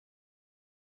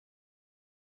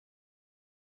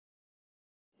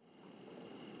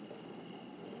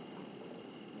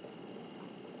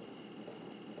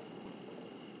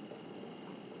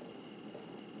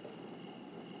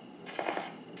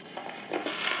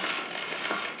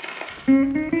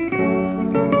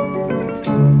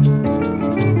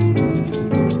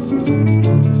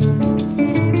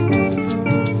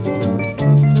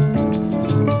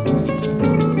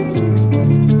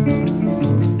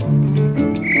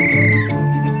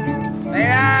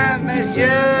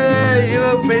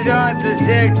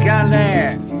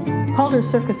Calder'S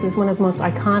Circus is one of the most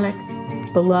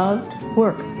iconic, beloved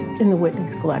works in the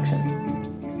Whitney's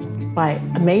collection by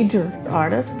a major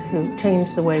artist who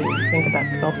changed the way we think about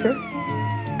sculpture.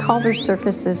 Calder'S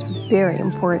Circus is very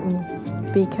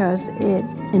important because it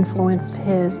influenced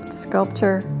his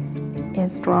sculpture,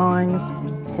 his drawings,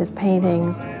 his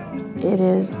paintings. It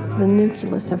is the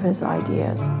nucleus of his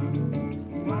ideas.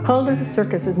 Calder'S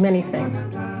Circus is many things.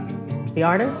 The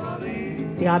artist,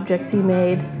 the objects he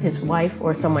made, his wife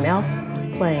or someone else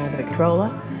playing the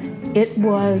Victrola. It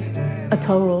was a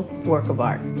total work of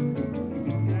art.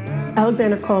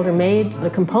 Alexander Calder made the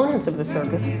components of the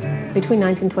circus between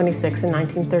 1926 and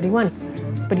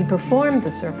 1931, but he performed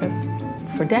the circus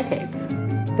for decades.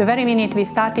 The very minute we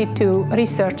started to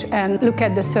research and look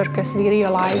at the circus, we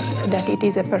realized that it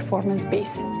is a performance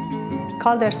piece.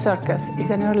 Calder'S Circus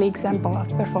is an early example of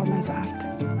performance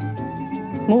art.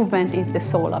 Movement is the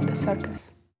soul of the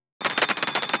circus.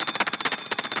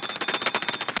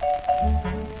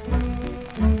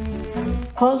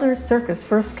 Calder'S Circus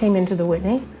first came into the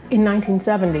Whitney in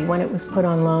 1970 when it was put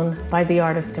on loan by the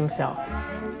artist himself.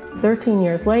 13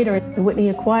 years later, the Whitney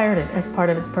acquired it as part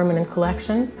of its permanent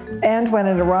collection. And when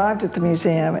it arrived at the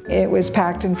museum, it was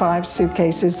packed in 5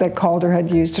 suitcases that Calder had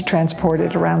used to transport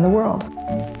it around the world.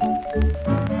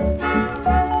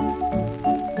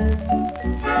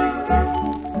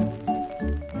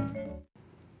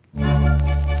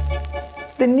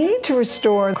 The need to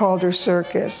restore Calder'S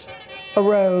Circus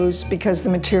arose because the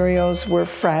materials were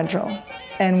fragile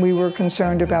and we were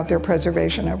concerned about their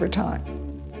preservation over time.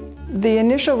 The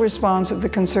initial response of the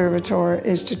conservator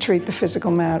is to treat the physical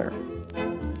matter.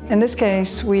 In this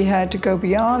case, we had to go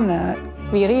beyond that.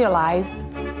 We realized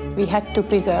we had to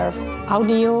preserve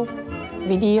audio,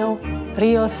 video,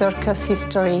 real circus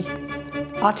history,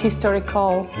 art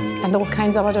historical, and all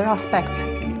kinds of other aspects.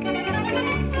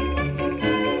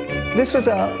 This was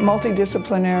a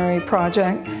multidisciplinary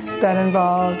project that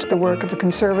involved the work of a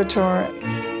conservator,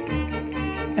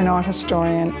 an art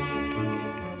historian,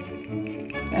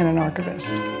 and an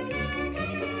archivist.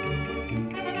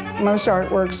 Most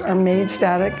artworks are made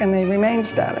static and they remain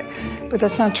static, but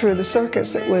that's not true of the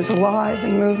circus. It was alive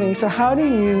and moving. So how do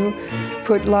you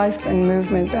put life and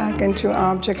movement back into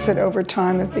objects that over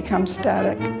time have become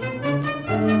static?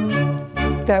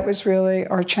 That was really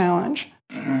our challenge.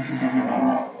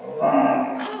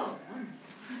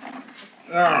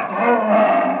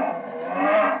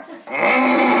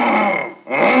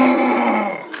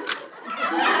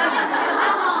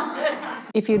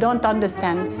 If you don't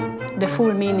understand the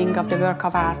full meaning of the work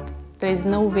of art, there is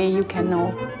no way you can know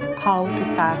how to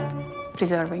start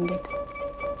preserving it.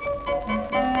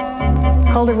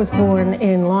 Calder was born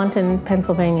in Lawton,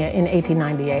 Pennsylvania in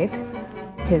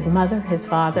 1898. His mother, his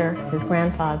father, his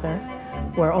grandfather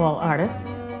were all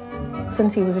artists.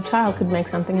 Since he was a child, could make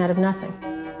something out of nothing.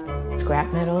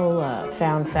 Scrap metal,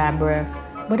 found fabric,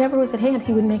 whatever was at hand,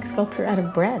 he would make sculpture out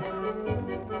of bread.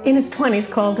 In his 20s,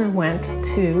 Calder went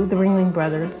to the Ringling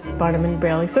Brothers Barnum and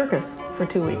Bailey Circus for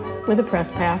 2 weeks with a press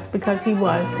pass because he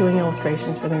was doing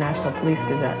illustrations for the National Police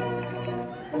Gazette.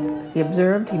 He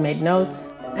observed, he made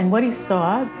notes, and what he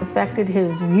saw affected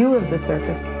his view of the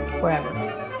circus forever.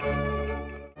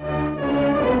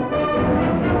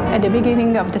 At the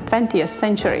beginning of the 20th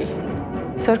century,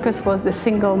 circus was the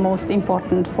single most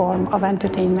important form of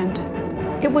entertainment.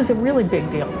 It was a really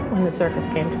big deal when the circus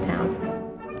came to town.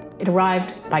 It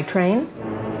arrived by train.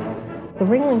 The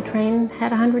Ringling train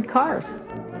had 100 cars.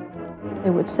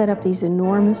 They would set up these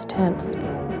enormous tents,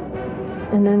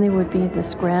 and then there would be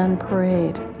this grand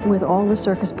parade with all the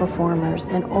circus performers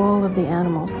and all of the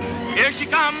animals. Here she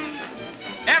comes.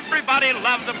 Everybody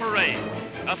loves a parade.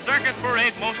 A circus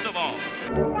parade most of all.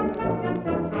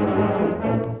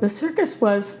 The circus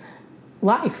was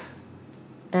life,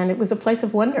 and it was a place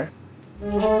of wonder.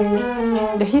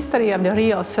 The history of the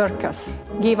real circus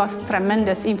gave us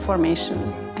tremendous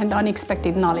information and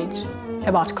unexpected knowledge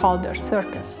about Calder'S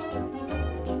Circus.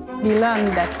 We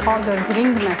learned that Calder's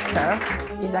ringmaster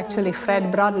is actually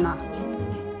Fred Brodna.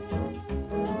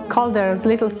 Calder's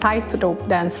little tightrope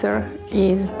dancer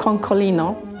is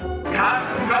Concolino.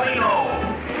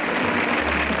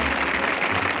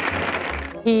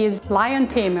 His lion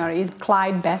tamer is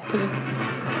Clyde Batty.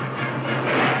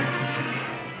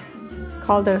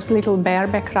 Calder's little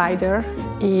bareback rider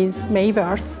is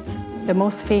Mayworth, the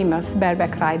most famous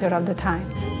bareback rider of the time.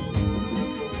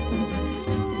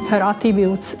 Her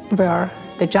attributes were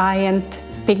the giant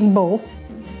pink bow,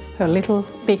 her little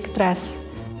pink dress,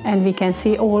 and we can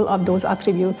see all of those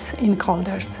attributes in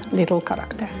Calder's little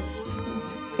character.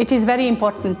 It is very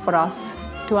important for us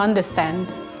to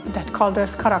understand that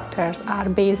Calder's characters are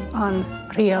based on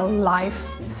real-life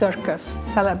circus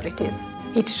celebrities.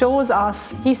 It shows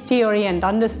us his theory and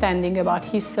understanding about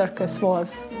his circus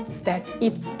was that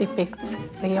it depicts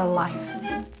real life.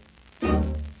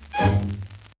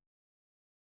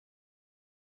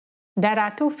 There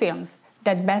are two films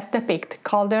that best depict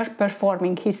Calder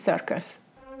performing his circus.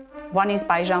 One is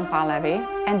by Jean-Paul Levé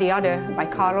and the other by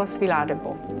Carlos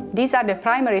Villar-de-Beau. These are the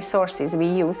primary sources we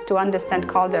use to understand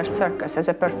Calder's circus as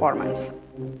a performance.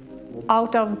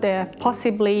 Out of the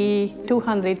possibly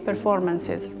 200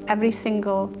 performances, every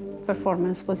single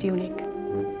performance was unique.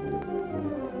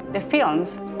 The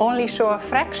films only show a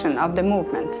fraction of the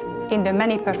movements in the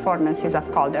many performances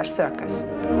of Calder's circus.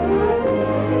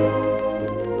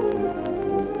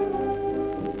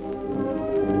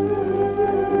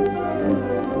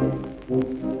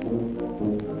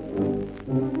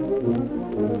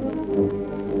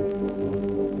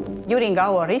 During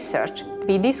our research,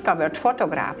 we discovered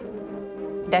photographs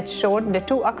that showed the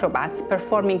two acrobats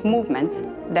performing movements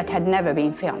that had never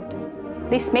been filmed.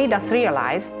 This made us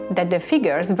realize that the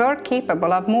figures were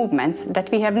capable of movements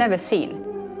that we have never seen.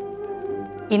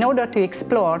 In order to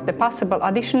explore the possible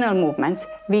additional movements,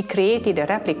 we created a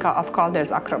replica of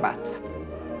Calder's acrobats.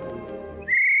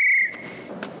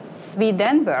 We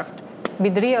then worked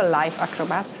with real-life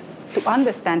acrobats to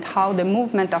understand how the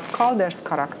movement of Calder's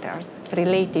characters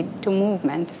related to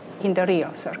movement in the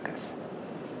real circus.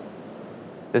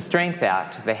 The strength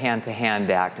act, the hand-to-hand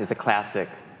act, is a classic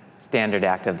standard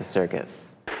act of the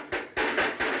circus.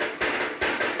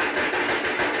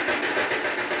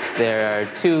 There are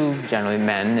two, generally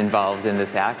men, involved in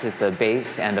this act. It's a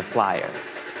bass and a flyer.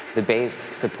 The bass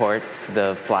supports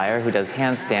the flyer, who does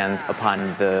handstands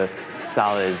upon the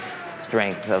solid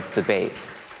strength of the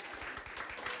bass.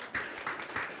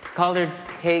 Calder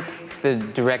takes the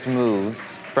direct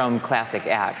moves from classic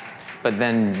acts, but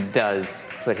then does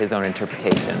put his own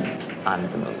interpretation on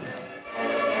the moves.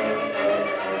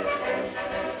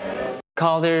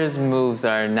 Calder's moves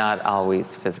are not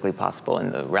always physically possible in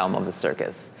the realm of the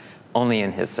circus, only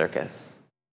in his circus.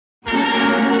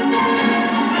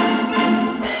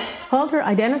 Calder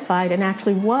identified and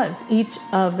actually was each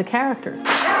of the characters.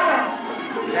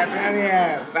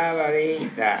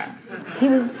 He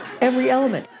was every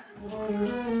element.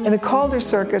 In the Calder's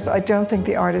Circus, I don't think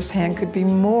the artist's hand could be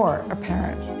more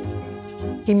apparent.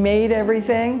 He made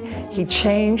everything, he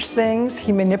changed things,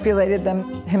 he manipulated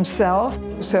them himself.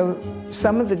 So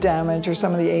some of the damage or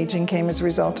some of the aging came as a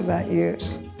result of that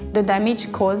use. The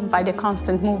damage caused by the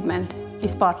constant movement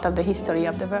is part of the history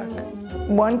of the work.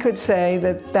 One could say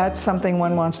that that's something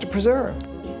one wants to preserve.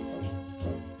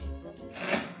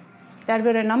 There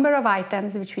were a number of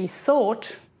items which we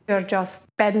thought were just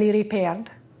badly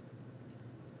repaired.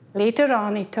 Later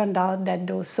on, it turned out that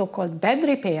those so-called bad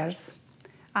repairs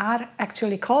are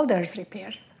actually Calder's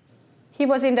repairs. He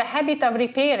was in the habit of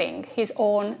repairing his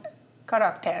own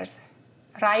characters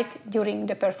right during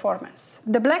the performance.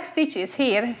 The black stitches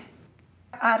here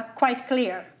are quite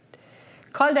clear.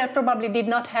 Calder probably did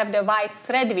not have the white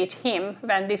thread with him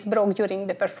when this broke during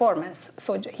the performance,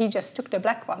 so he just took the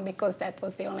black one because that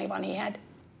was the only one he had.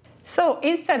 So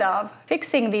instead of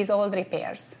fixing these old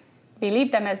repairs, we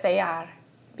leave them as they are,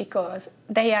 because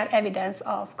they are evidence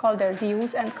of Calder's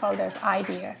use and Calder's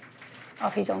idea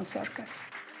of his own circus.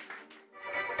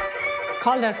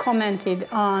 Calder commented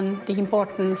on the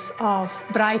importance of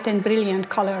bright and brilliant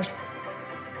colors.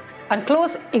 On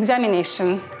close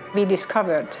examination, we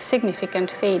discovered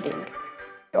significant fading.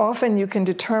 Often you can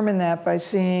determine that by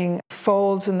seeing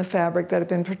folds in the fabric that have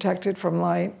been protected from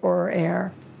light or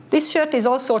air. This shirt is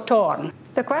also torn.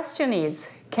 The question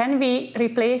is, can we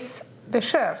replace the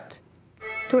shirt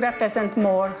to represent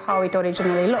more how it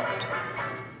originally looked?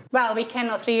 Well, we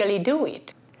cannot really do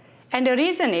it. And the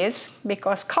reason is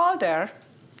because Calder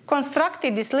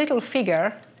constructed this little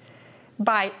figure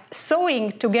by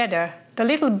sewing together the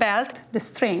little belt, the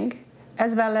string,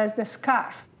 as well as the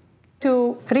scarf.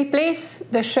 To replace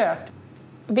the shirt,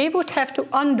 we would have to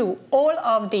undo all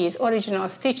of these original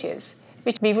stitches,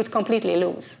 which we would completely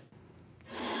lose.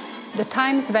 The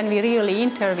times when we really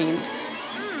intervened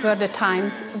were the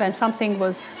times when something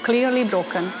was clearly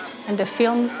broken and the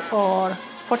films or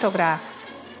photographs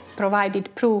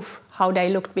provided proof how they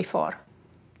looked before.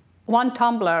 One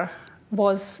tumbler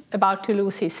was about to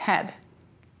lose his head.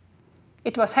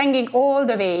 It was hanging all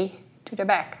the way to the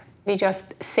back. We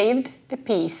just saved the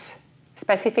piece,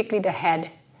 specifically the head,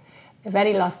 the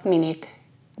very last minute,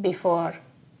 before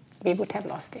we would have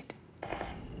lost it.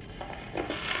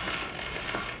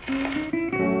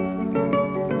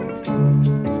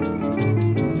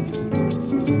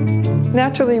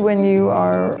 Naturally, when you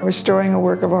are restoring a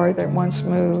work of art that once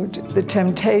moved, the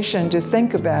temptation to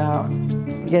think about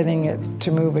getting it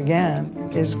to move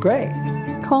again is great.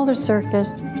 Calder'S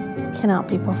Circus cannot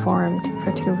be performed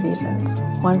for two reasons.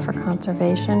 One, for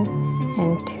conservation,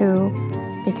 and two,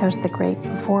 because the great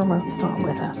performer is not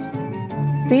with us.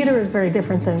 Theater is very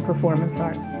different than performance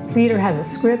art. Theater has a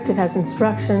script, it has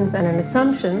instructions, and an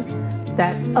assumption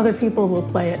that other people will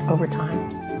play it over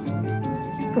time.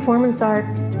 Performance art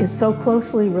is so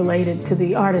closely related to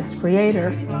the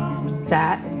artist-creator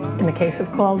that, in the case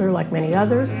of Calder, like many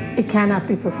others, it cannot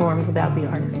be performed without the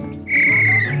artist.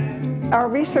 Our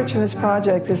research in this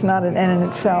project is not an end in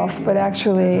itself, but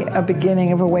actually a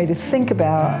beginning of a way to think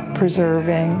about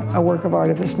preserving a work of art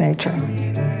of this nature.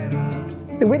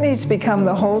 The Whitneys become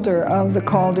the holder of the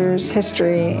Calder's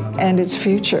history and its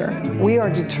future. We are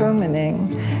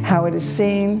determining how it is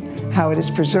seen, how it is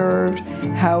preserved,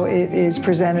 how it is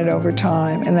presented over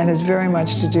time, and that has very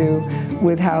much to do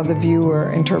with how the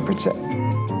viewer interprets it.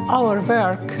 Our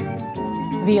work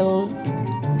will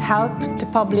help the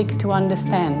public to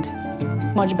understand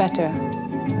much better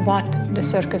what the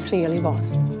circus really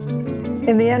was.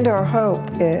 In the end, our hope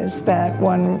is that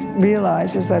one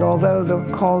realizes that although the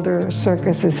Calder'S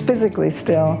Circus is physically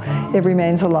still, it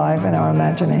remains alive in our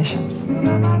imaginations.